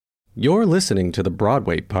You're listening to the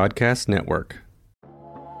Broadway Podcast Network.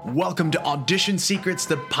 Welcome to Audition Secrets,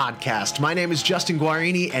 the podcast. My name is Justin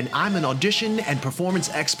Guarini, and I'm an audition and performance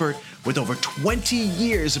expert with over 20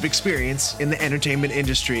 years of experience in the entertainment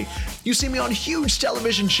industry. You see me on huge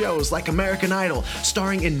television shows like American Idol,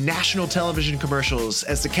 starring in national television commercials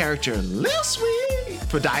as the character Lil Sweet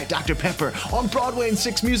for Diet Dr. Pepper, on Broadway in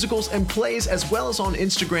 6 musicals and plays, as well as on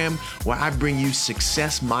Instagram, where I bring you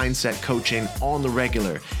success mindset coaching on the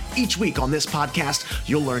regular. Each week on this podcast,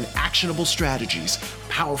 you'll learn actionable strategies,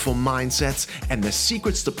 powerful mindsets, and the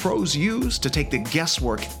secrets the pros use to take the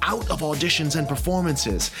guesswork out of auditions and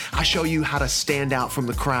performances. I show you how to stand out from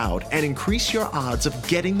the crowd and increase your odds of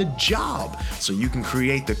getting the job so you can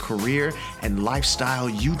create the career and lifestyle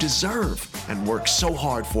you deserve and work so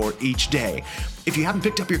hard for each day. If you haven't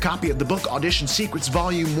picked up your copy of the book Audition Secrets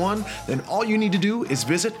Volume 1, then all you need to do is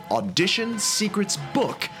visit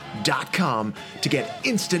auditionsecretsbook.com to get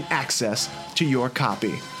instant access to your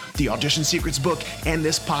copy. The Audition Secrets book and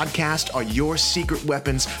this podcast are your secret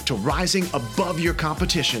weapons to rising above your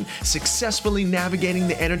competition, successfully navigating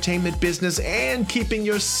the entertainment business, and keeping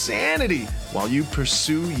your sanity while you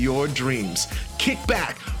pursue your dreams. Kick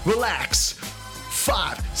back, relax.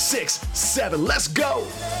 5, 6, 7, let's go!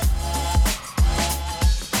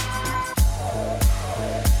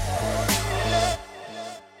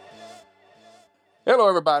 Hello,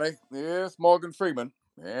 everybody. It's Morgan Freeman,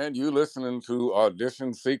 and you listening to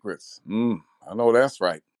Audition Secrets. I know that's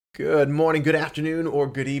right. Good morning, good afternoon, or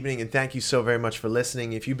good evening, and thank you so very much for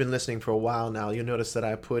listening. If you've been listening for a while now, you'll notice that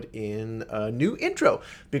I put in a new intro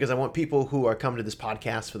because I want people who are coming to this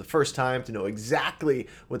podcast for the first time to know exactly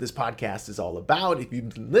what this podcast is all about. If you've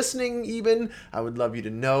been listening even, I would love you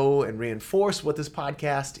to know and reinforce what this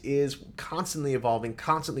podcast is, constantly evolving,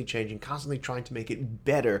 constantly changing, constantly trying to make it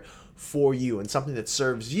better for you and something that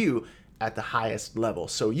serves you at the highest level.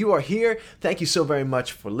 So you are here. Thank you so very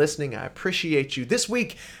much for listening. I appreciate you. This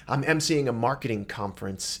week, I'm emceeing a marketing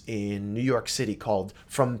conference in New York City called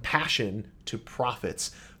From Passion to Profits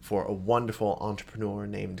for a wonderful entrepreneur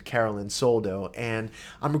named Carolyn Soldo. And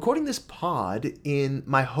I'm recording this pod in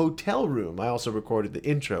my hotel room. I also recorded the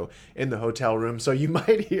intro in the hotel room. So you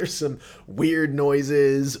might hear some weird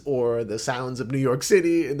noises or the sounds of New York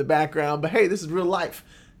City in the background. But hey, this is real life.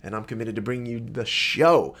 And I'm committed to bring you the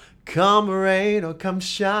show. Come rain or come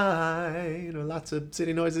shine, or lots of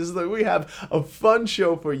city noises. Look, we have a fun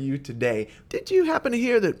show for you today. Did you happen to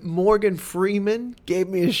hear that Morgan Freeman gave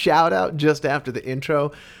me a shout out just after the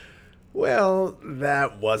intro? Well,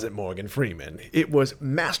 that wasn't Morgan Freeman. It was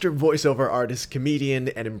master voiceover artist, comedian,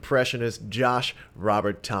 and impressionist Josh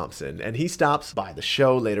Robert Thompson. And he stops by the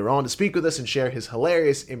show later on to speak with us and share his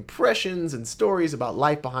hilarious impressions and stories about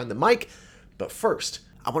life behind the mic. But first,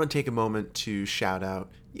 I want to take a moment to shout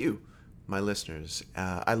out you, my listeners.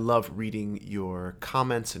 I love reading your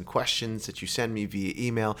comments and questions that you send me via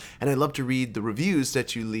email, and I love to read the reviews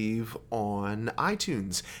that you leave on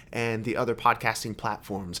iTunes and the other podcasting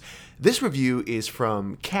platforms. This review is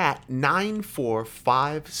from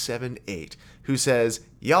Cat94578, who says,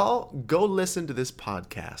 "Y'all go listen to this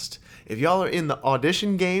podcast. If y'all are in the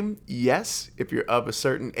audition game, yes, if you're of a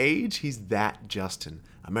certain age, he's that Justin.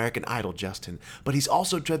 American Idol Justin, but he's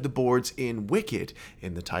also tread the boards in Wicked,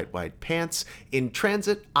 in The Tight White Pants, in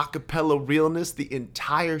Transit, Acapella Realness, the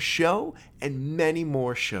entire show, and many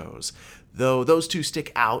more shows. Though those two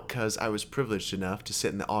stick out because I was privileged enough to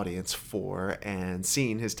sit in the audience for and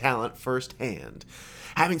seen his talent firsthand.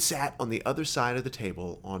 Having sat on the other side of the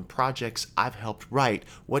table on projects I've helped write,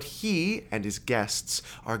 what he and his guests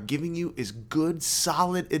are giving you is good,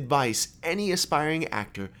 solid advice any aspiring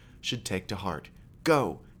actor should take to heart.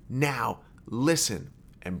 Go, now, listen,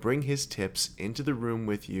 and bring his tips into the room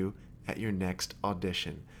with you at your next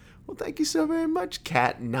audition." Well, thank you so very much,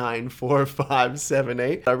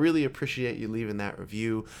 Cat94578. I really appreciate you leaving that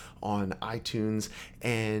review on iTunes,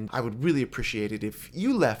 and I would really appreciate it if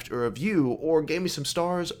you left a review or gave me some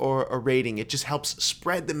stars or a rating. It just helps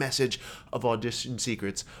spread the message of Audition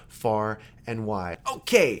Secrets far and wide.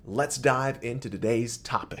 Okay, let's dive into today's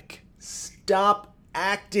topic. Stop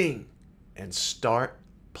acting and start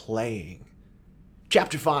playing.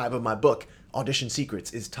 Chapter 5 of my book, Audition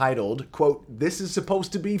Secrets, is titled, quote, "This is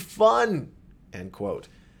supposed to be fun," end quote.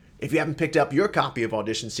 If you haven't picked up your copy of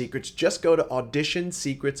Audition Secrets, just go to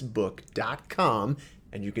auditionsecretsbook.com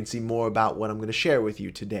and you can see more about what I'm going to share with you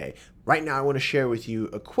today. Right now, I want to share with you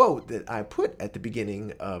a quote that I put at the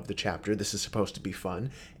beginning of the chapter, "This is supposed to be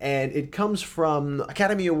fun," and it comes from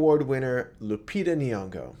Academy Award winner Lupita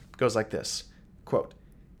Nyong'o. It goes like this, quote,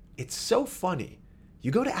 "It's so funny.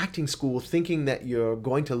 You go to acting school thinking that you're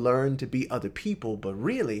going to learn to be other people, but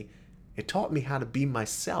really, It taught me how to be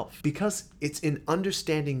myself, because it's in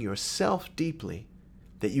understanding yourself deeply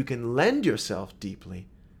that you can lend yourself deeply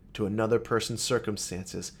to another person's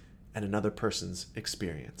circumstances and another person's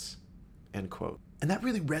experience." End quote. And that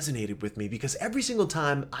really resonated with me, because every single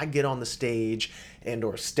time I get on the stage and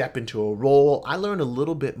or step into a role, I learn a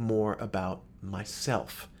little bit more about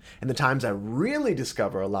myself. And the times I really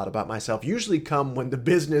discover a lot about myself usually come when the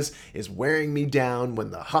business is wearing me down,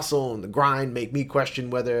 when the hustle and the grind make me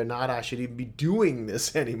question whether or not I should even be doing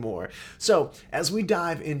this anymore. So, as we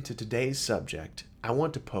dive into today's subject, I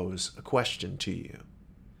want to pose a question to you.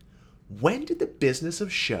 When did the business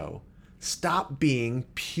of show stop being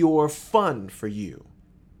pure fun for you?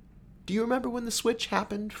 Do you remember when the switch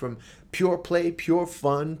happened from pure play, pure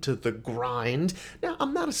fun to the grind? Now,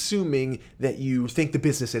 I'm not assuming that you think the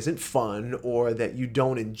business isn't fun or that you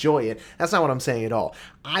don't enjoy it. That's not what I'm saying at all.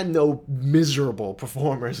 I know miserable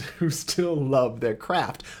performers who still love their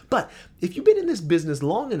craft. But if you've been in this business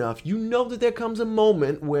long enough, you know that there comes a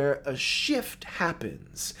moment where a shift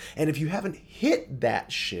happens. And if you haven't hit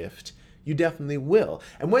that shift, you definitely will.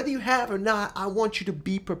 And whether you have or not, I want you to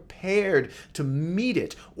be prepared to meet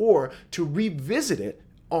it or to revisit it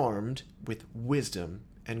armed with wisdom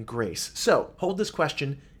and grace. So, hold this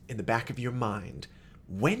question in the back of your mind.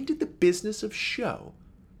 When did the business of show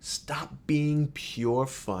stop being pure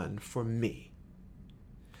fun for me?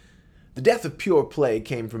 The death of pure play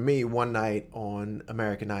came for me one night on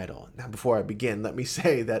American Idol. Now, before I begin, let me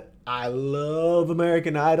say that I love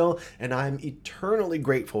American Idol, and I'm eternally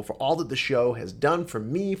grateful for all that the show has done for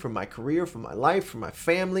me, for my career, for my life, for my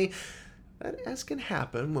family. But as can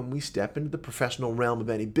happen when we step into the professional realm of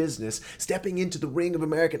any business, stepping into the ring of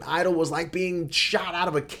American Idol was like being shot out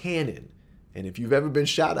of a cannon. And if you've ever been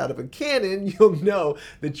shot out of a cannon, you'll know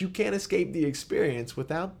that you can't escape the experience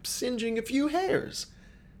without singeing a few hairs.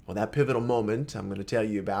 Well, that pivotal moment I'm going to tell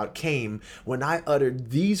you about came when I uttered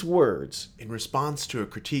these words in response to a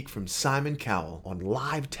critique from Simon Cowell on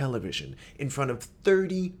live television in front of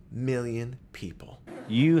 30 million people.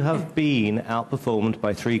 You have been outperformed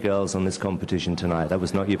by 3 girls on this competition tonight. That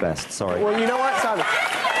was not your best. Sorry. Well, you know what, Simon?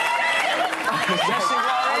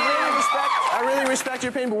 I really respect your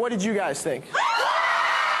opinion, but what did you guys think?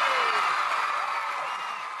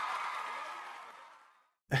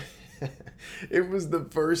 It was the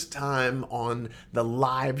first time on the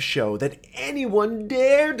live show that anyone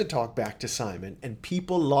dared to talk back to Simon, and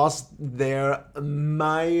people lost their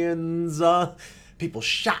minds. People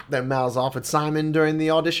shot their mouths off at Simon during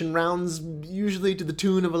the audition rounds, usually to the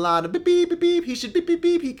tune of a lot of beep, beep, beep, beep, he should beep, beep,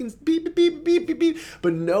 beep, he can beep, beep, beep, beep, beep, beep.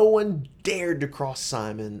 But no one dared to cross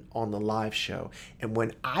Simon on the live show. And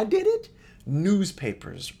when I did it,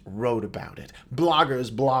 newspapers wrote about it. Bloggers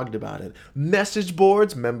blogged about it. Message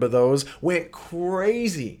boards, remember those, went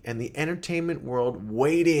crazy. And the entertainment world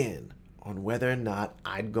weighed in on whether or not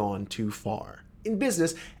I'd gone too far. In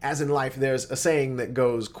business, as in life, there's a saying that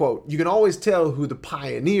goes, quote, "You can always tell who the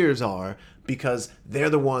pioneers are because they're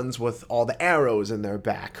the ones with all the arrows in their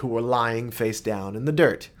back who are lying face down in the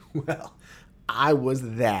dirt." Well, I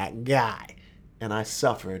was that guy, and I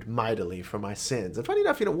suffered mightily for my sins. And funny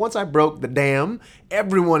enough, once I broke the dam,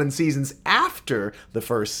 everyone in seasons after the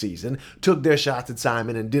first season took their shots at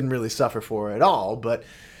Simon and didn't really suffer for it at all, but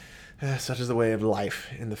such is the way of life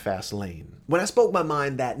in the fast lane. When I spoke my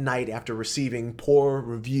mind that night after receiving poor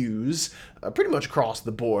reviews, pretty much across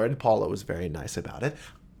the board, Paula was very nice about it,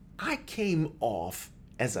 I came off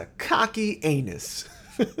as a cocky anus.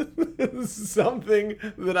 Something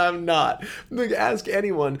that I'm not. Look, ask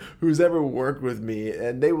anyone who's ever worked with me,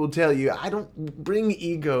 and they will tell you I don't bring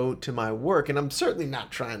ego to my work, and I'm certainly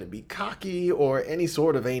not trying to be cocky or any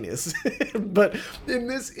sort of anus. But in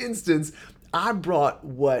this instance, I brought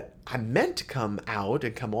what I meant to come out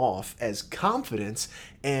and come off as confidence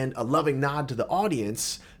and a loving nod to the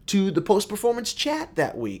audience to the post-performance chat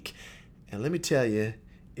that week. And let me tell you,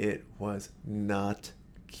 it was not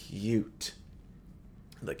cute.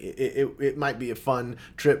 Look, it might be a fun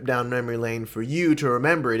trip down memory lane for you to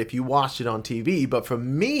remember it if you watched it on TV, but for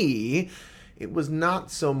me, it was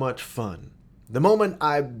not so much fun. The moment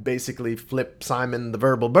I basically flipped Simon the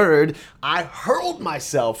verbal bird, I hurled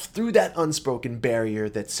myself through that unspoken barrier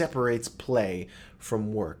that separates play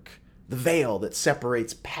from work, the veil that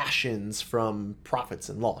separates passions from profits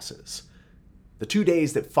and losses. The 2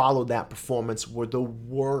 days that followed that performance were the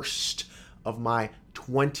worst of my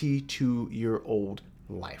 22-year-old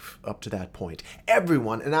life up to that point.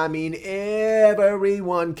 Everyone, and I mean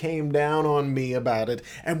everyone, came down on me about it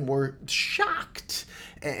and were shocked.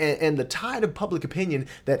 And the tide of public opinion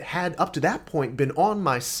that had up to that point been on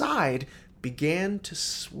my side began to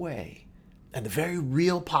sway. And the very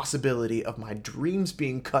real possibility of my dreams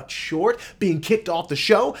being cut short, being kicked off the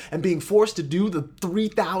show, and being forced to do the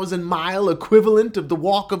 3,000-mile equivalent of the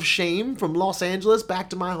walk of shame from Los Angeles back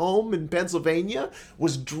to my home in Pennsylvania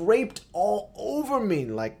was draped all over me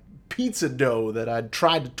like pizza dough that I'd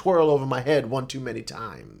tried to twirl over my head one too many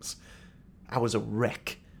times. I was a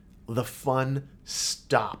wreck. The fun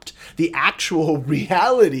stopped. The actual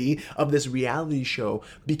reality of this reality show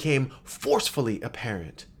became forcefully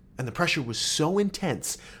apparent. And the pressure was so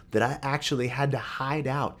intense that I actually had to hide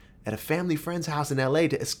out at a family friend's house in LA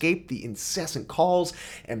to escape the incessant calls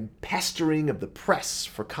and pestering of the press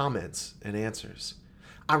for comments and answers.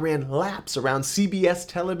 I ran laps around CBS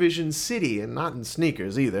Television City, and not in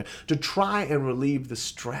sneakers either, to try and relieve the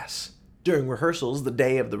stress. During rehearsals the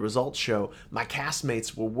day of the results show, my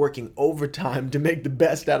castmates were working overtime to make the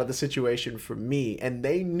best out of the situation for me, and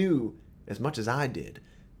they knew, as much as I did,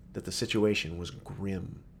 that the situation was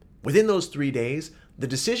grim. Within those 3 days, the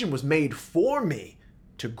decision was made for me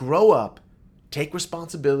to grow up, take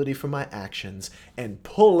responsibility for my actions, and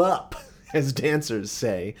pull up, as dancers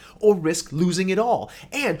say, or risk losing it all.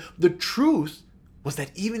 And the truth was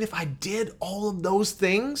that even if I did all of those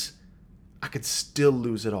things, I could still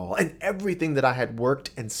lose it all. And everything that I had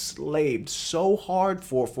worked and slaved so hard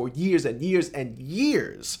for years and years and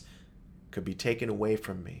years could be taken away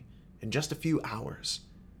from me in just a few hours.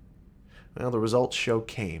 Well, the results show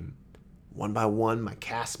came. One by one, my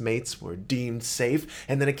castmates were deemed safe,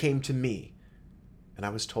 and then it came to me, and I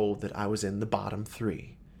was told that I was in the bottom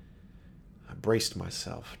 3. I braced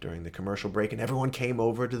myself during the commercial break, and everyone came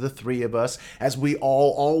over to the 3 of us, as we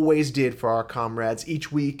all always did for our comrades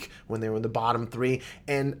each week when they were in the bottom 3,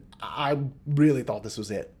 and I really thought this was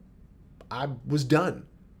it. I was done.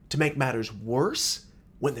 To make matters worse,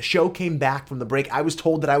 when the show came back from the break, I was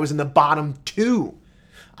told that I was in the bottom 2.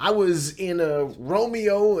 I was in a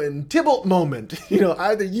Romeo and Tybalt moment.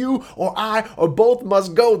 Either you or I or both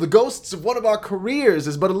must go. The ghosts of one of our careers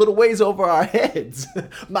is but a little ways over our heads.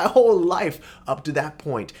 My whole life up to that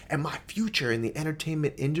point and my future in the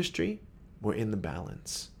entertainment industry were in the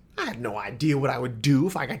balance. I had no idea what I would do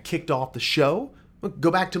if I got kicked off the show.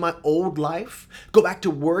 Go back to my old life, go back to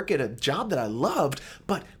work at a job that I loved,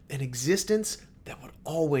 but an existence that would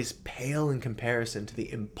always pale in comparison to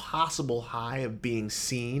the impossible high of being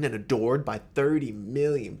seen and adored by 30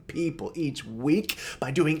 million people each week, by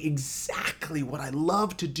doing exactly what I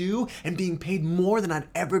love to do and being paid more than I'd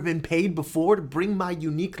ever been paid before to bring my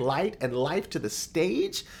unique light and life to the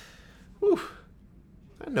stage. Whew.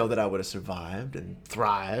 I know that I would have survived and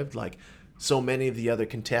thrived like so many of the other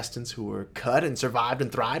contestants who were cut and survived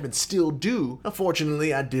and thrived and still do.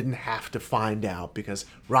 Unfortunately, I didn't have to find out because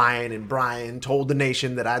Ryan and Brian told the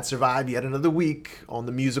nation that I'd survived yet another week on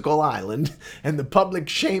the musical island, and the public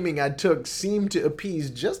shaming I took seemed to appease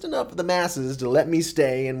just enough of the masses to let me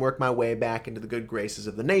stay and work my way back into the good graces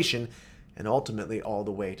of the nation, and ultimately all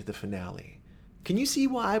the way to the finale. Can you see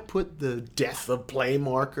why I put the death of play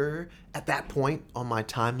marker at that point on my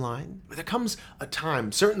timeline? There comes a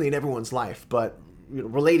time, certainly in everyone's life, but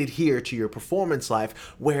related here to your performance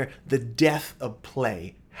life, where the death of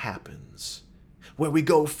play happens. Where we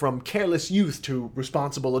go from careless youth to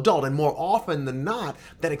responsible adult, and more often than not,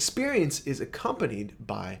 that experience is accompanied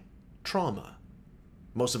by trauma.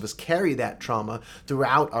 Most of us carry that trauma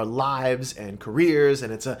throughout our lives and careers,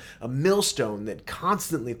 and it's a millstone that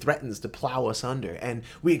constantly threatens to plow us under. And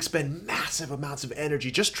we expend massive amounts of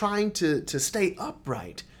energy just trying to stay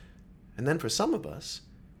upright. And then for some of us,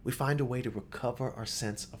 we find a way to recover our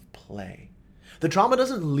sense of play. The trauma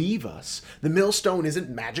doesn't leave us. The millstone isn't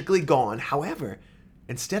magically gone. However,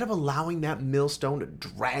 instead of allowing that millstone to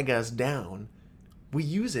drag us down, we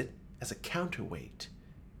use it as a counterweight,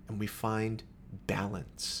 and we find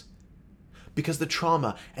balance. Because the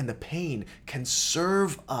trauma and the pain can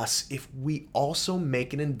serve us if we also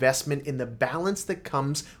make an investment in the balance that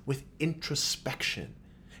comes with introspection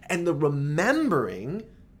and the remembering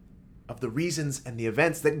of the reasons and the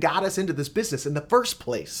events that got us into this business in the first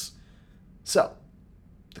place. So,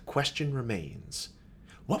 the question remains,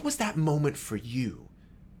 what was that moment for you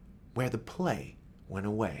where the play went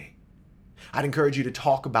away? I'd encourage you to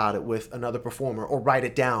talk about it with another performer or write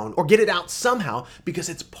it down or get it out somehow, because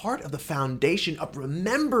it's part of the foundation of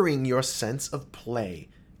remembering your sense of play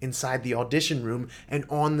inside the audition room and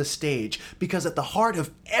on the stage. Because at the heart of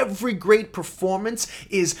every great performance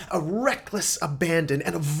is a reckless abandon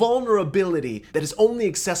and a vulnerability that is only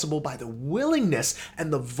accessible by the willingness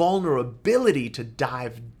and the vulnerability to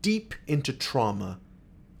dive deep into trauma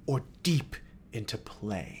or deep into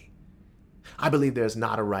play. I believe there's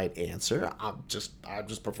not a right answer. I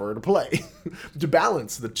just prefer to play, to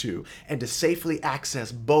balance the two, and to safely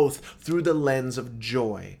access both through the lens of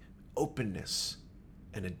joy, openness,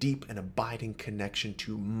 and a deep and abiding connection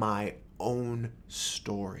to my own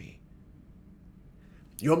story.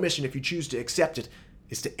 Your mission, if you choose to accept it,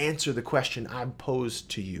 is to answer the question I posed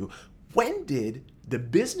to you. When did the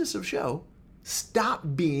business of show stop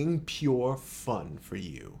being pure fun for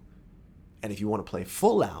you? And if you want to play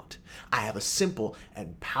full out, I have a simple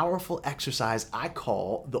and powerful exercise I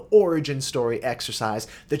call the origin story exercise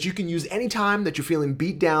that you can use anytime that you're feeling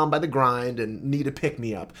beat down by the grind and need a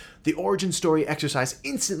pick-me-up. The origin story exercise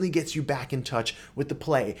instantly gets you back in touch with the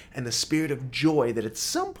play and the spirit of joy that at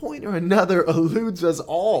some point or another eludes us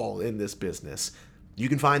all in this business. You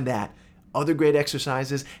can find that, other great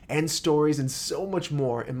exercises and stories and so much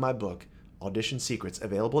more in my book, Audition Secrets,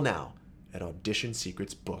 available now at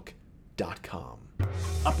auditionsecretsbook.com.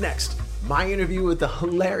 Up next, my interview with the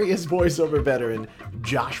hilarious voiceover veteran,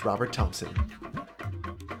 Josh Robert Thompson.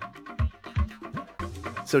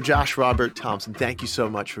 So Josh Robert Thompson, thank you so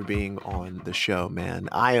much for being on the show, man.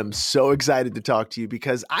 I am so excited to talk to you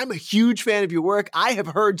because I'm a huge fan of your work. I have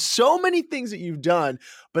heard so many things that you've done,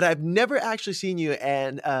 but I've never actually seen you.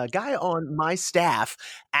 And a guy on my staff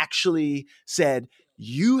actually said,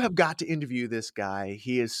 you have got to interview this guy.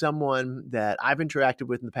 He is someone that I've interacted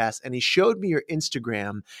with in the past, and he showed me your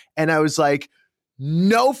Instagram, and I was like,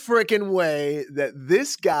 no freaking way that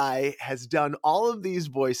this guy has done all of these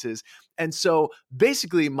voices. And so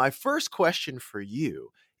basically my first question for you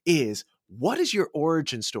is, what is your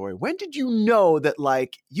origin story? When did you know that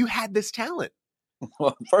like you had this talent?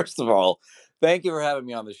 Well, first of all, thank you for having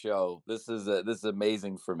me on the show. This is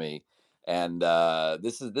amazing for me. And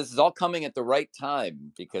this is all coming at the right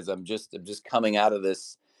time because I'm just coming out of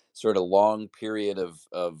this sort of long period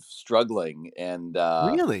of struggling and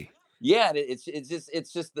Really? yeah, and it's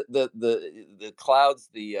just the clouds,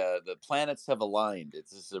 the planets have aligned.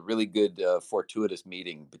 It's just a really good fortuitous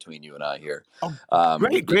meeting between you and I here. Oh,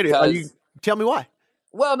 great. Because, Tell me why.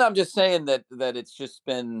 well, no, I'm just saying that it's just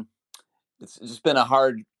been it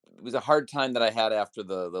was a hard time that I had after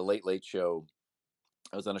the Late Late Show.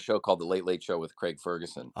 I was on a show called The Late Late Show with Craig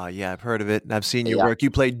Ferguson. Yeah, I've heard of it, and I've seen your Yeah. work.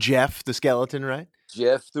 You played Jeff the skeleton, right?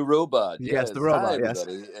 Jeff the robot. Yes, the robot, Hi, yes.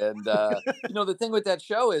 everybody. And the thing with that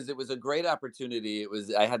show is it was a great opportunity.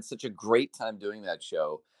 I had such a great time doing that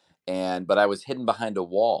show, but I was hidden behind a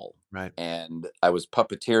wall, Right. and I was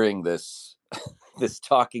puppeteering this this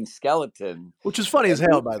talking skeleton, Which is funny as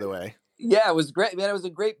hell, by the way. Yeah, it was great, man. It was a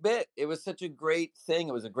great bit. It was such a great thing.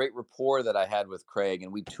 It was a great rapport that I had with Craig,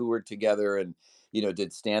 and we toured together and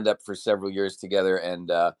did stand up for several years together. And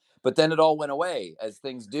but then it all went away, as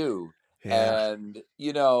things do. Yeah. And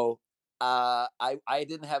I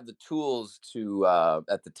didn't have the tools to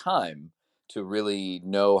at the time to really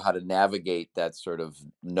know how to navigate that sort of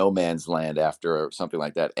no man's land after something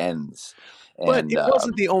like that ends. But it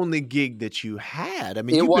wasn't the only gig that you had. I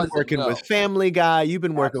mean, It you've been wasn't, working with no. Family Guy. You've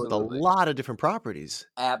been working with Absolutely. a lot of different properties.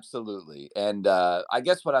 Absolutely. And I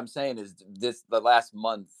guess what I'm saying is the last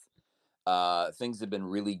month, things have been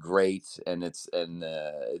really great, and it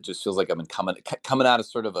just feels like I'm coming out of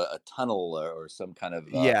sort of a tunnel or some kind of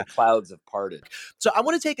Yeah. the clouds have parted. So I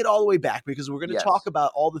want to take it all the way back because we're going to Yes. talk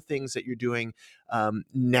about all the things that you're doing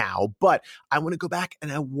now. But I want to go back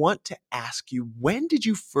and I want to ask you, when did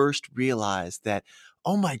you first realize that,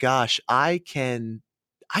 oh my gosh, I can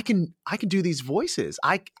do these voices.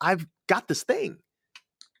 I've got this thing.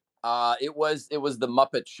 It was the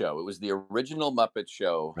Muppet Show. It was the original Muppet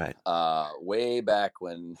Show, Right. way back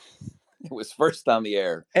when it was first on the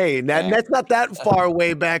air. Hey, that's not that far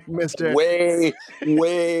way back, mister. Way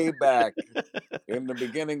back in the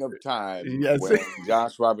beginning of time, Yes. when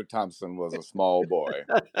Josh Robert Thompson was a small boy.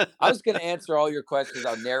 I was going to answer all your questions.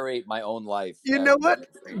 I'll narrate my own life. You as know what? Morgan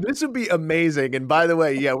Freeman. This would be amazing. And by the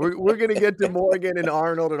way, yeah, we're going to get to Morgan and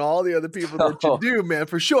Arnold and all the other people that you do, man,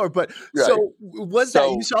 for sure. But Right. so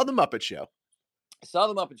that you saw the Muppet Show? I saw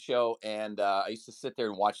the Muppet Show, and I used to sit there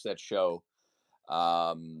and watch that show.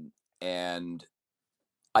 And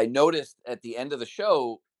I noticed at the end of the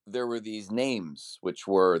show, there were these names, which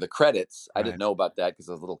were the credits. I Right. didn't know about that because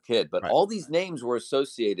I was a little kid, but Right. all these names were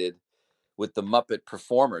associated with the Muppet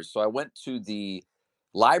performers. So I went to the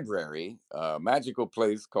library, a magical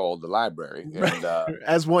place called the library. And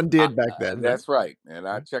As one did back then. right? that's right. And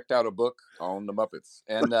I checked out a book on the Muppets.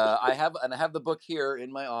 And I have the book here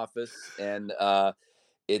in my office. And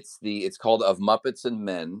it's called Of Muppets and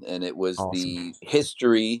Men. And it was Awesome. the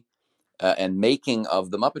history and making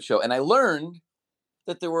of the Muppet Show. And I learned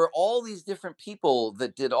that there were all these different people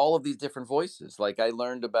that did all of these different voices. Like I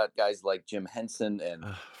learned about guys like Jim Henson and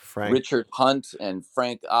Frank. Richard Hunt and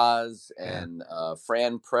Frank Oz Yeah. and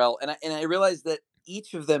Fran Prell, and I realized that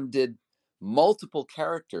each of them did multiple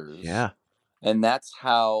characters. Yeah. And that's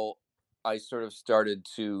how I sort of started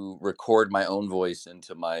to record my own voice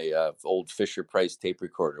into my old Fisher Price tape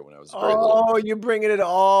recorder when I was very little. Oh, you're bringing it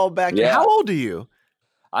all back. Yeah. How old are you?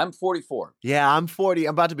 I'm 44. Yeah, I'm 40.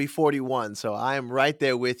 I'm about to be 41, so I am right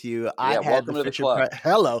there with you. I had welcome to the club.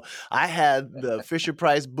 Hello. I had the Fisher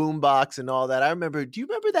Price boombox and all that. I remember, do you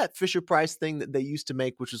remember that Fisher Price thing that they used to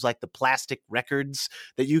make, which was like the plastic records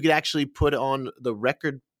that you could actually put on the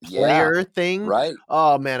record player thing? Right.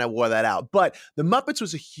 Oh, man, I wore that out. But the Muppets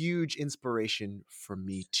was a huge inspiration for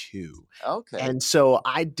me, too. Okay. And so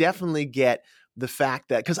I definitely get the fact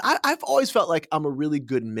that, because I've always felt like I'm a really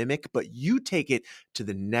good mimic, but you take it to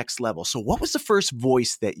the next level. So what was the first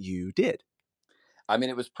voice that you did? I mean,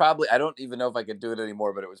 it was probably, I don't even know if I could do it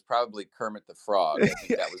anymore, but it was probably Kermit the Frog. I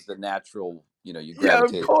think that was the natural, you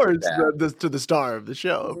gravitate. Yeah, of course, to the star of the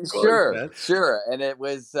show. Of course, sure. And it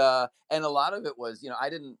was, and a lot of it was, I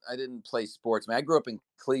didn't play sports. I mean, I grew up in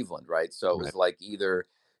Cleveland, right? So it was like either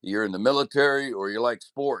you're in the military or you like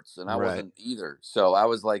sports, and I wasn't either. So I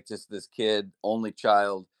was like just this kid, only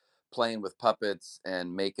child, playing with puppets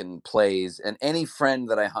and making plays. And any friend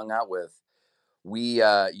that I hung out with, we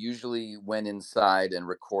usually went inside and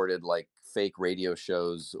recorded like fake radio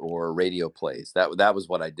shows or radio plays. That was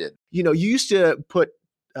what I did. You used to put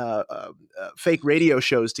fake radio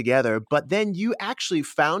shows together, but then you actually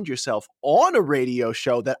found yourself on a radio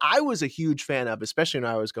show that I was a huge fan of, especially when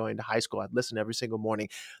I was going to high school. I'd listen every single morning.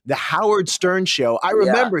 The Howard Stern Show. I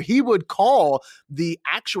remember he would call the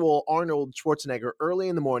actual Arnold Schwarzenegger early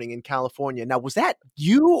in the morning in California. Now, was that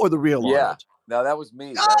you or the real Arnold? No, that was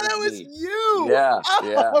me. That was you. Yeah.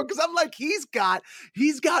 Because I'm like, he's got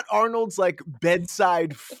Arnold's like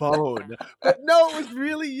bedside phone. But no, it was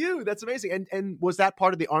really you. That's amazing. And was that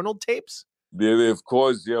part of the Arnold tapes? Yeah, of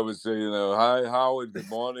course. Yeah, I would say, hi, Howard, good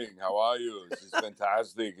morning. How are you? This is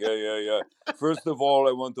fantastic. Yeah. First of all,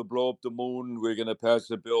 I want to blow up the moon. We're going to pass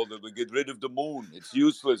a bill that we get rid of the moon. It's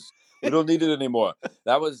useless. We don't need it anymore.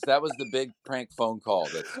 That was the big prank phone call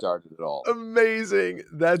that started it all. Amazing.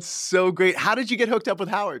 That's so great. How did you get hooked up with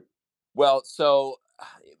Howard? Well, so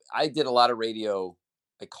I did a lot of radio.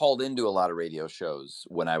 I called into a lot of radio shows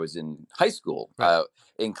when I was in high school.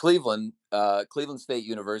 In Cleveland, Cleveland State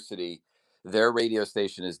University. Their radio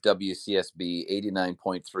station is WCSB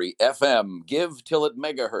 89.3 FM. Give till it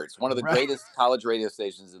megahertz. One of the greatest college radio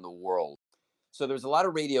stations in the world. So there was a lot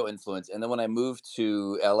of radio influence. And then when I moved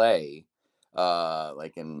to LA,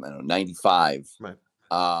 like in 95,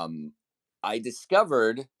 I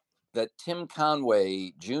discovered that Tim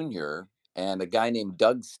Conway Jr. and a guy named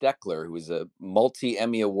Doug Steckler, who was a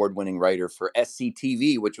multi-Emmy award-winning writer for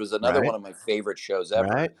SCTV, which was another one of my favorite shows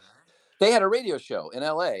ever. They had a radio show in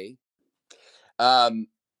LA.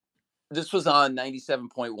 This was on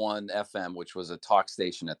 97.1 FM, which was a talk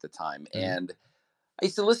station at the time. And I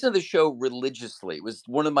used to listen to the show religiously. It was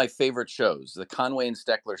one of my favorite shows, the Conway and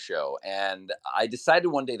Steckler show. And I decided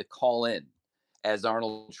one day to call in as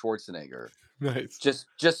Arnold Schwarzenegger. Nice. Just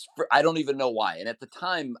for, I don't even know why. And at the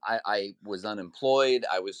time I was unemployed.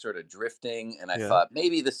 I was sort of drifting, and I thought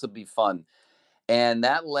maybe this will be fun. And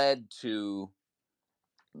that led to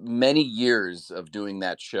many years of doing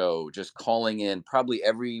that show, just calling in probably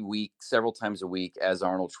every week, several times a week as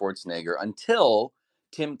Arnold Schwarzenegger, until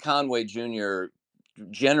Tim Conway Jr.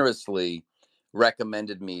 generously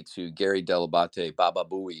recommended me to Gary Delabate, Baba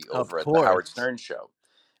Booey over at the Howard Stern Show.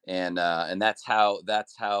 And that's how that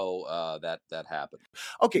happened.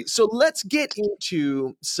 Okay, so let's get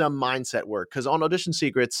into some mindset work, because on Audition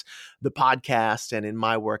Secrets, the podcast, and in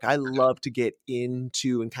my work, I love to get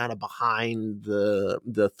into and kind of behind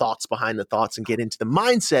the thoughts behind the thoughts and get into the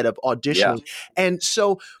mindset of auditioning. Yeah. And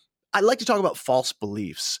so I like to talk about false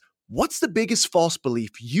beliefs. What's the biggest false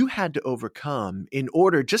belief you had to overcome in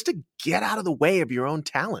order just to get out of the way of your own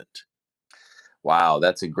talent? Wow,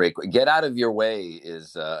 that's a great. Get out of your way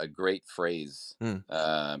is a great phrase, because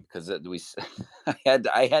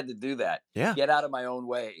I had to do that. Yeah, get out of my own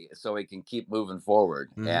way so it can keep moving forward.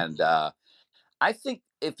 And I think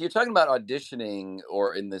if you're talking about auditioning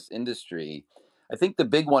or in this industry, I think the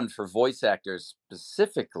big one for voice actors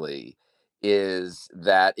specifically is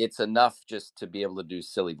that it's enough just to be able to do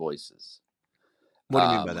silly voices. What do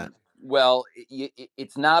you mean by that? Well,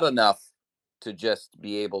 it's not enough to just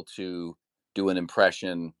be able to do an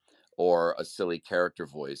impression or a silly character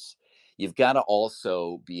voice. You've got to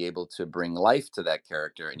also be able to bring life to that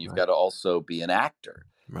character, and you've got to also be an actor.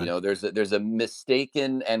 You know, there's a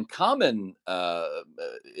mistaken and common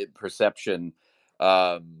perception,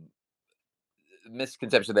 um,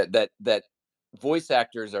 misconception that voice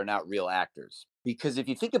actors are not real actors. Because if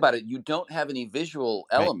you think about it, you don't have any visual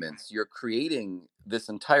Right. elements. You're creating this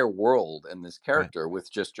entire world and this Right. character with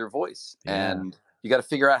just your voice. Yeah. And you got to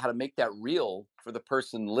figure out how to make that real for the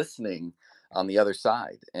person listening on the other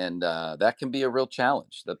side. And that can be a real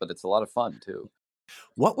challenge, but it's a lot of fun too.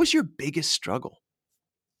 What was your biggest struggle?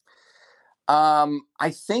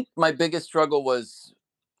 I think my biggest struggle was,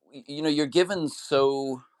 you know, you're given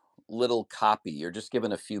so little copy. You're just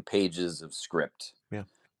given a few pages of script. Yeah.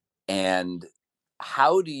 And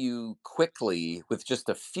how do you quickly, with just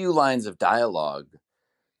a few lines of dialogue,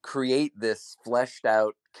 create this fleshed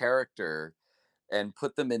out character and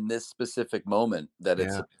put them in this specific moment that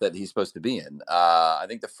Yeah. that he's supposed to be in? I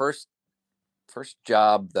think the first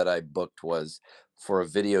job that I booked was for a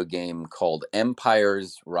video game called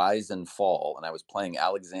Empires Rise and Fall, and I was playing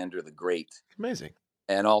Alexander the Great, Amazing.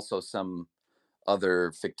 and also some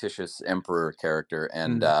other fictitious emperor character.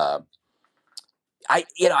 And I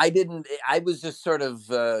was just sort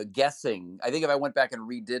of guessing. I think if I went back and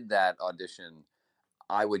redid that audition,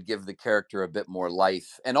 I would give the character a bit more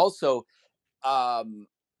life, and also um,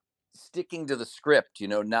 sticking to the script. You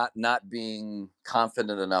know, not being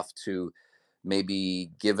confident enough to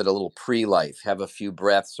maybe give it a little pre-life, have a few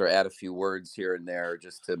breaths, or add a few words here and there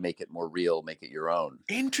just to make it more real, make it your own.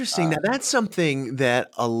 Interesting. Now, that's something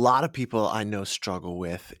that a lot of people I know struggle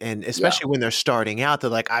with, and especially when they're starting out, they're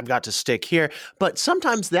like, I've got to stick here. But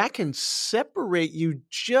sometimes that can separate you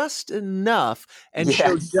just enough and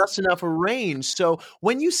show Yes. just enough of range. So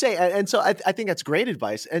when you say, and so I think that's great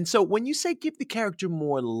advice. And so when you say give the character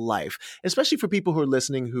more life, especially for people who are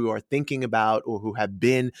listening, who are thinking about or who have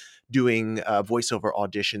been doing voiceover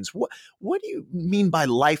auditions, what do you mean by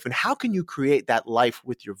life, and how can you create that life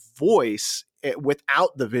with your voice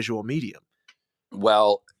without the visual medium?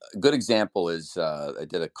 Well, a good example is I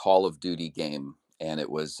did a Call of Duty game, and it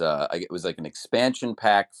was like an expansion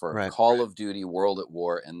pack for Right. Call of Duty World at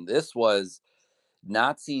War, and this was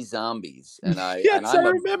Nazi zombies. And Yes, I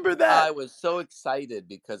remember that. I was so excited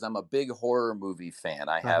because I'm a big horror movie fan.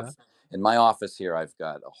 I have Uh-huh. in my office here, I've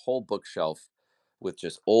got a whole bookshelf with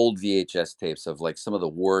just old VHS tapes of like some of the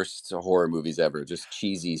worst horror movies ever, just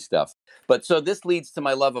cheesy stuff. But so this leads to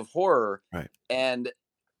my love of horror, Right. and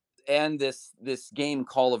this game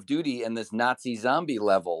Call of Duty and this Nazi zombie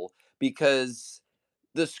level, because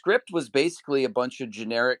the script was basically a bunch of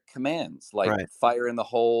generic commands like Right. fire in the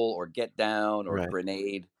hole or get down or Right.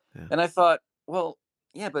 grenade. Yeah. And I thought, well,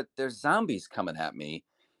 yeah, but there's zombies coming at me.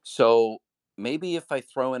 So maybe if I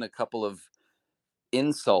throw in a couple of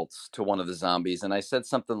insults to one of the zombies and I said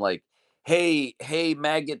something like, hey,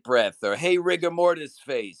 maggot breath, or hey, rigor mortis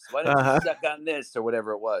face, why don't Uh-huh. you suck on this, or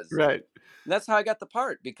whatever it was. Right. And that's how I got the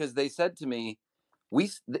part, because they said to me,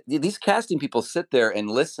 these casting people sit there and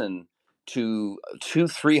listen to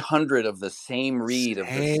 200-300 of the same read of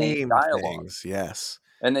the same Same dialogue. things. Yes.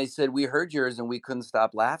 And they said, we heard yours and we couldn't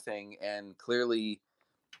stop laughing. And clearly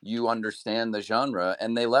you understand the genre.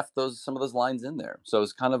 And they left some of those lines in there. So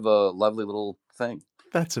it's kind of a lovely little thing.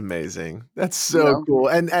 That's amazing. That's so cool.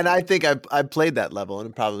 And I think I played that level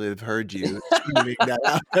and probably have heard you screaming that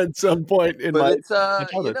out at some point in But my it's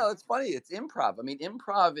childhood. it's funny. It's improv. I mean,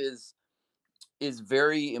 improv is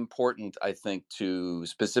very important, I think, to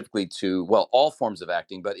specifically to, well, all forms of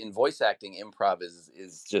acting, but in voice acting, improv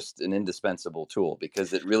is just an indispensable tool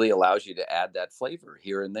because it really allows you to add that flavor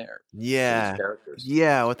here and there to these Yeah. characters.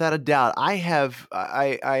 Yeah, without a doubt. I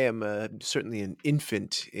am certainly an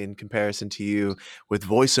infant in comparison to you with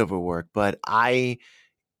voiceover work, but I,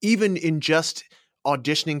 even in just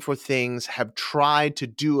auditioning for things, have tried to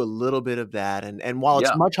do a little bit of that. And while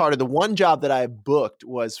it's Yeah. much harder, the one job that I booked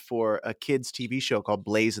was for a kids TV show called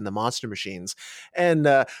Blaze and the Monster Machines. And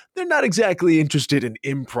they're not exactly interested in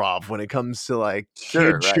improv when it comes to like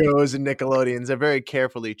Sure, kid right. shows and Nickelodeons. They're very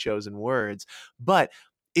carefully chosen words. But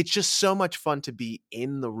it's just so much fun to be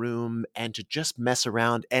in the room and to just mess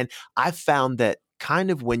around. And I've found that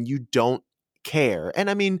kind of when you don't care, and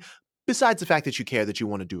I mean, besides the fact that you care that you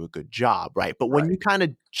want to do a good job, right? But when Right. you kind of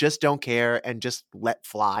just don't care and just let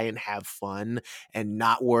fly and have fun and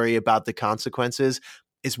not worry about the consequences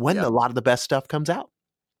is when Yeah. a lot of the best stuff comes out.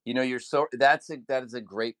 You know, that is a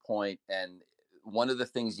great point. And one of the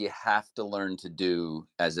things you have to learn to do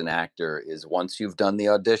as an actor is, once you've done the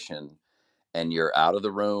audition and you're out of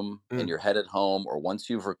the room and you're headed home, or once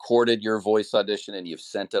you've recorded your voice audition and you've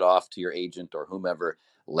sent it off to your agent or whomever,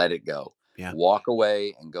 let it go. Yeah. Walk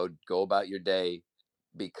away and go about your day,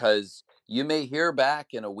 because you may hear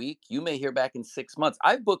back in a week, you may hear back in 6 months.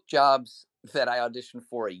 I've booked jobs that I auditioned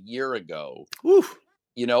for a year ago. Oof.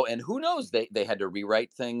 You know, and who knows, they had to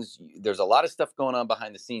rewrite things. There's a lot of stuff going on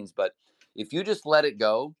behind the scenes, but if you just let it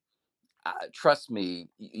go, trust me,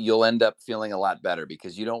 you'll end up feeling a lot better,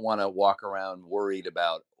 because you don't want to walk around worried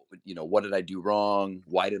about, what did I do wrong?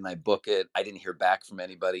 Why didn't I book it? I didn't hear back from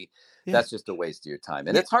anybody. Yeah. That's just a waste of your time.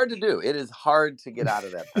 And it's hard to do. It is hard to get out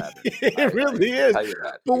of that pattern. It really is. Tell you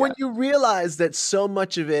that. But when you realize that so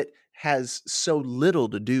much of it has so little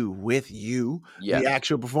to do with you, Yes. the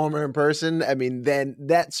actual performer in person, I mean, then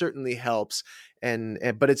that certainly helps.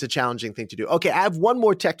 But it's a challenging thing to do. Okay, I have one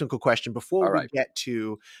more technical question before we get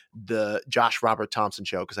to the Josh Robert Thompson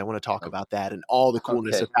show, because I want to talk about that and all the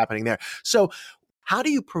coolness that's happening there. So how do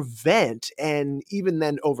you prevent and even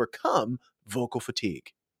then overcome vocal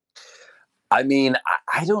fatigue? I mean,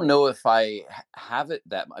 I don't know if I have it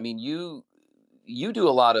that. I mean, you do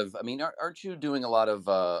a lot of. I mean, aren't you doing a lot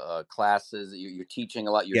of classes? You're teaching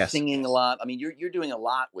a lot. You're singing a lot. I mean, you're doing a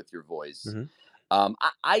lot with your voice. Mm-hmm.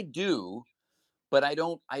 I do, but I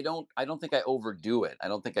don't think I overdo it. I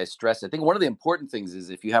don't think I stress it. I think one of the important things is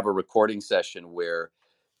if you have a recording session where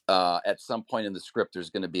at some point in the script there's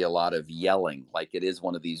going to be a lot of yelling, like it is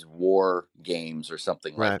one of these war games or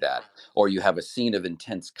something like that, or you have a scene of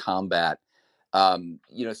intense combat.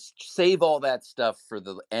 Save all that stuff for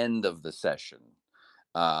the end of the session,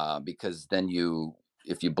 because then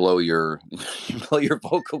if you blow your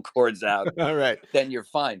vocal cords out, all right, then you're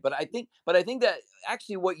fine. But I think that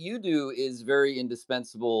actually what you do is very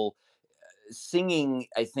indispensable. Singing,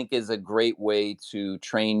 I think, is a great way to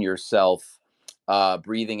train yourself.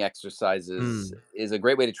 Breathing exercises is a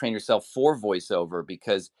great way to train yourself for voiceover,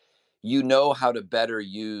 because you know how to better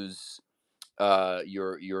use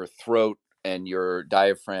your throat and your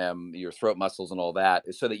diaphragm, your throat muscles and all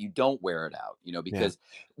that, so that you don't wear it out, because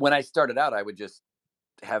when I started out, I would just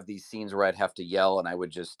have these scenes where I'd have to yell, and I would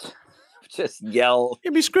just yell.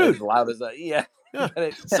 You'd be screwed. As loud as Yeah.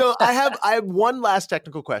 So I have one last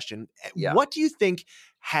technical question. Yeah. What do you think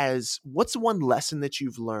what's the one lesson that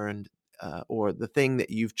you've learned, or the thing that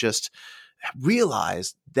you've just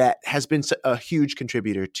realized that has been a huge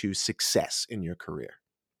contributor to success in your career?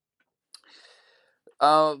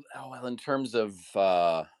 Well, in terms of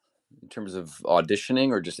auditioning,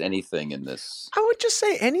 or just anything in this? I would just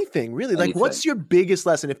say anything, really. Like, what's your biggest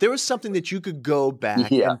lesson? If there was something that you could go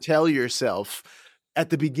back and tell yourself at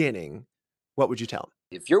the beginning, what would you tell them?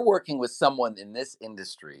 If you're working with someone in this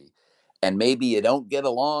industry and maybe you don't get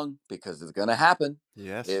along, because it's going to happen.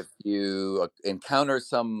 Yes. If you encounter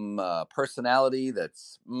some personality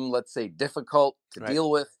that's, let's say, difficult to deal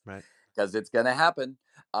with, because it's going to happen,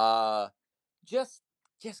 just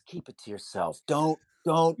keep it to yourself. Don't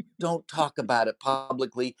talk about it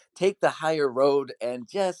publicly. Take the higher road and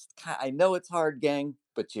I know it's hard, gang,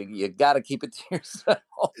 but you got to keep it to yourself.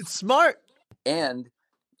 It's smart. And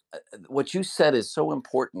what you said is so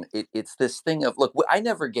important. It's this thing of, look, I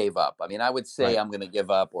never gave up. I mean, I would say I'm going to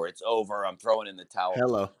give up, or it's over, I'm throwing in the towel.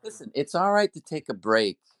 Hello. Listen, it's all right to take a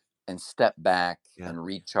break and step back and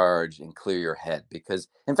recharge and clear your head, because,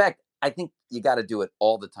 in fact, I think you got to do it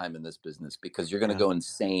all the time in this business, because you're going to go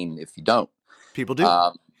insane if you don't. People do.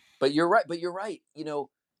 But you're right.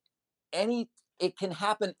 It can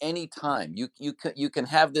happen anytime. You can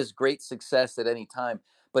have this great success at any time,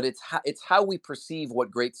 but it's how we perceive what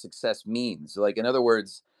great success means. Like, in other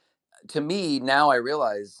words, to me, now I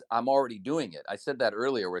realize I'm already doing it. I said that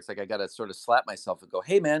earlier, where it's like I got to sort of slap myself and go,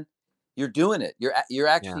 "Hey, man, you're doing it. You're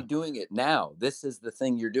actually doing it now. This is the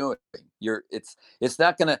thing you're doing. It's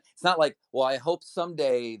not like, well, I hope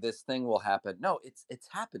someday this thing will happen. No, it's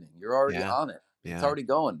happening. You're already on it. Yeah. It's already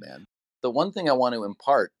going, man." The one thing I want to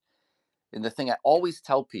impart, and the thing I always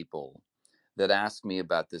tell people that ask me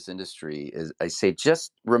about this industry, is I say,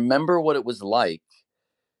 just remember what it was like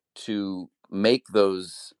to make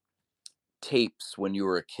those tapes when you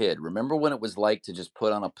were a kid. Remember when it was like to just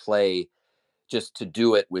put on a play, just to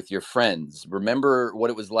do it with your friends. Remember what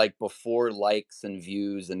it was like before likes and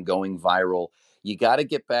views and going viral. You got to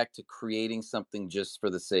get back to creating something just for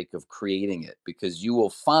the sake of creating it, because you will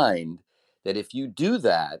find that if you do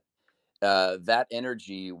that, that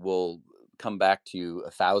energy will come back to you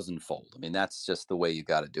 1,000-fold. I mean, that's just the way you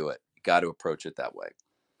got to do it. You got to approach it that way.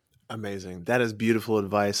 Amazing. That is beautiful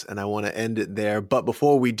advice, and I want to end it there. But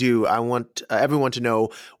before we do, I want everyone to know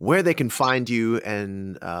where they can find you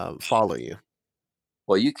and follow you.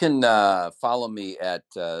 Well, you can follow me at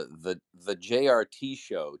the JRT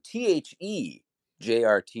Show,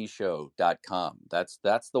 TheJRTShow.com.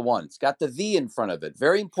 That's the one. It's got the V in front of it.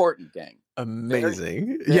 Very important, gang.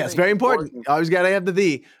 Amazing. Yes, very important. Always got to have the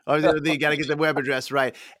V. Always got to get the web address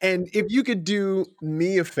right. And if you could do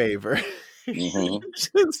me a favor Mhm.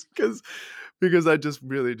 Just because I just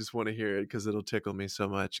really just want to hear it because it'll tickle me so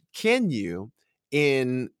much. Can you,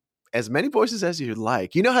 in as many voices as you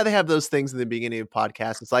like, you know how they have those things in the beginning of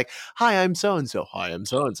podcasts? It's like, hi, I'm so and so. Hi, I'm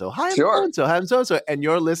so and so. Hi, I'm Sure. so and so. Hi, I'm so and so. And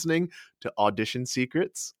you're listening to Audition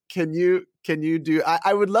Secrets. Can you do?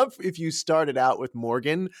 I would love if you started out with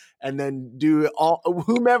Morgan and then do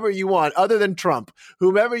whomever you want, other than Trump,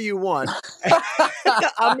 whomever you want.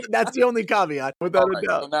 That's the only caveat, without a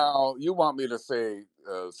doubt. So now you want me to say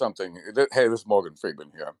something. Hey, this is Morgan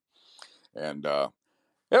Freeman here. And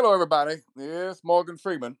hello, everybody. It's Morgan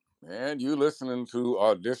Freeman. And you listening to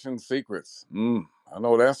Audition Secrets. I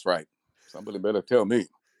know that's right. Somebody better tell me.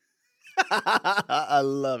 I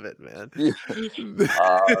love it, man.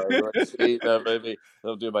 Let's see, maybe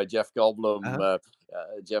they'll do my Jeff Goldblum.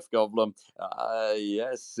 Jeff Goldblum.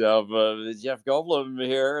 Yes, Jeff Goldblum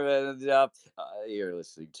here, and you're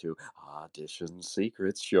listening to Audition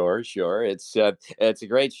Secrets. Sure. It's a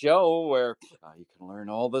great show where you can learn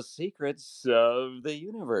all the secrets of the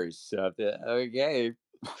universe. Okay.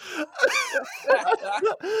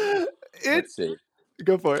 Let's see.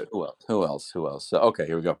 Go for it. Who else? Okay,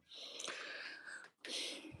 here we go.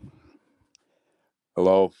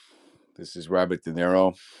 Hello, this is Robert De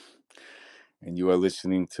Niro, and you are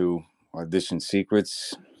listening to Audition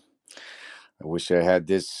Secrets. I wish I had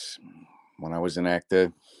this when I was an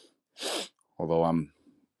actor, although I'm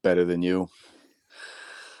better than you.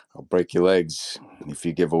 I'll break your legs if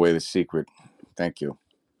you give away the secret. Thank you.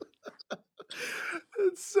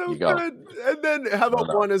 It's so You go. good. And then how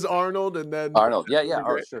about one is Arnold and then Arnold? Yeah.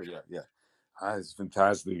 Oh, sure. Yeah. Ah, it's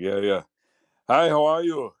fantastic. Yeah. Hi, how are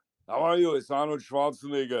you? It's Arnold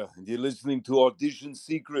Schwarzenegger, and you're listening to Audition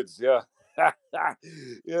Secrets. Yeah.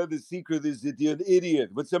 Yeah, the secret is that you're an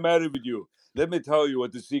idiot. What's the matter with you? Let me tell you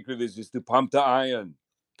what the secret is to pump the iron.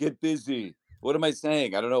 Get busy. What am I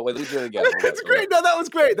saying? I don't know. Wait, let me do it again. It's great. No, that was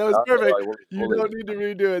great. That was perfect. Right, you don't need to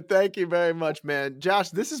redo it. Thank you very much, man.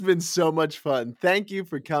 Josh, this has been so much fun. Thank you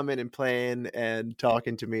for coming and playing and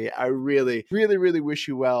talking to me. I really, really, really wish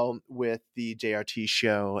you well with the JRT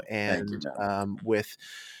show and with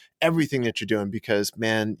everything that you're doing, because,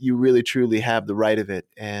 man, you really, truly have the right of it.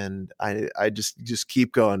 And I just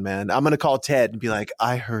keep going, man. I'm going to call Ted and be like,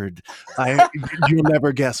 you'll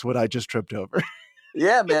never guess what I just tripped over.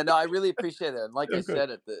 Yeah, man. No, I really appreciate it. And like I said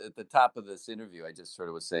at the top of this interview, I just sort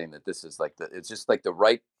of was saying that this is it's just like the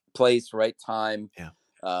right place, right time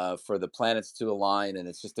for the planets to align. And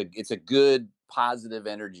it's a good, positive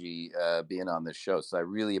energy being on this show. So I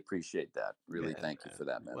really appreciate that. Really, thank you for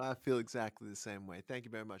that, man. Well, I feel exactly the same way. Thank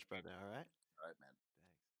you very much, brother. All right? All right, man.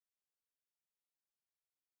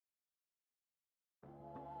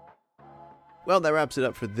 Well, that wraps it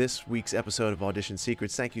up for this week's episode of Audition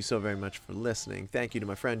Secrets. Thank you so very much for listening. Thank you to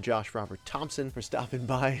my friend Josh Robert Thompson for stopping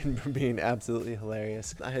by and for being absolutely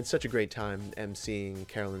hilarious. I had such a great time emceeing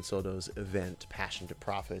Carolyn Soto's event, Passion to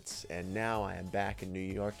Profits, and now I am back in New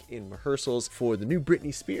York in rehearsals for the new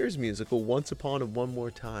Britney Spears musical, Once Upon a One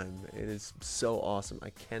More Time. It is so awesome.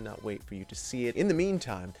 I cannot wait for you to see it. In the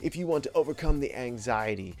meantime, if you want to overcome the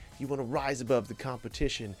anxiety, you want to rise above the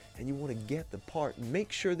competition, and you want to get the part,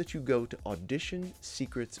 make sure that you go to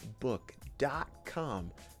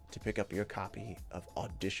auditionsecretsbook.com to pick up your copy of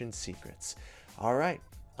Audition Secrets. All right,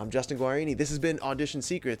 I'm Justin Guarini. This has been Audition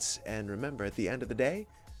Secrets, and remember, at the end of the day,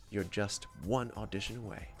 you're just one audition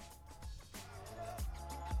away.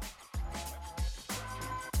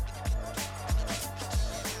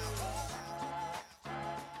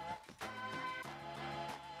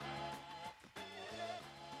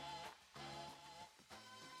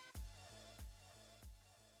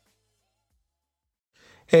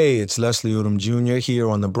 Hey, it's Leslie Odom Jr. here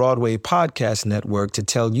on the Broadway Podcast Network to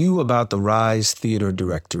tell you about the Rise Theater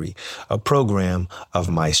Directory, a program of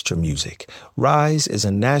Maestro Music. Rise is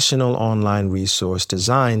a national online resource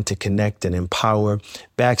designed to connect and empower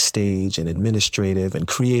backstage and administrative and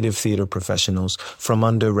creative theater professionals from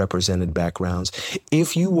underrepresented backgrounds.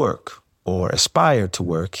 If you work or aspire to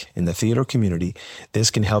work in the theater community,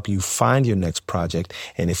 this can help you find your next project.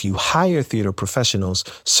 And if you hire theater professionals,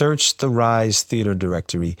 search the Rise Theater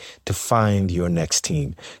Directory to find your next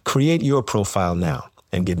team. Create your profile now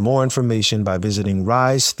and get more information by visiting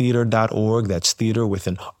risetheater.org. That's theater with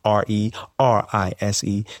an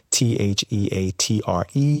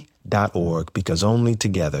RERISETHEATRE.org, because only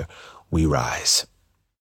together we rise.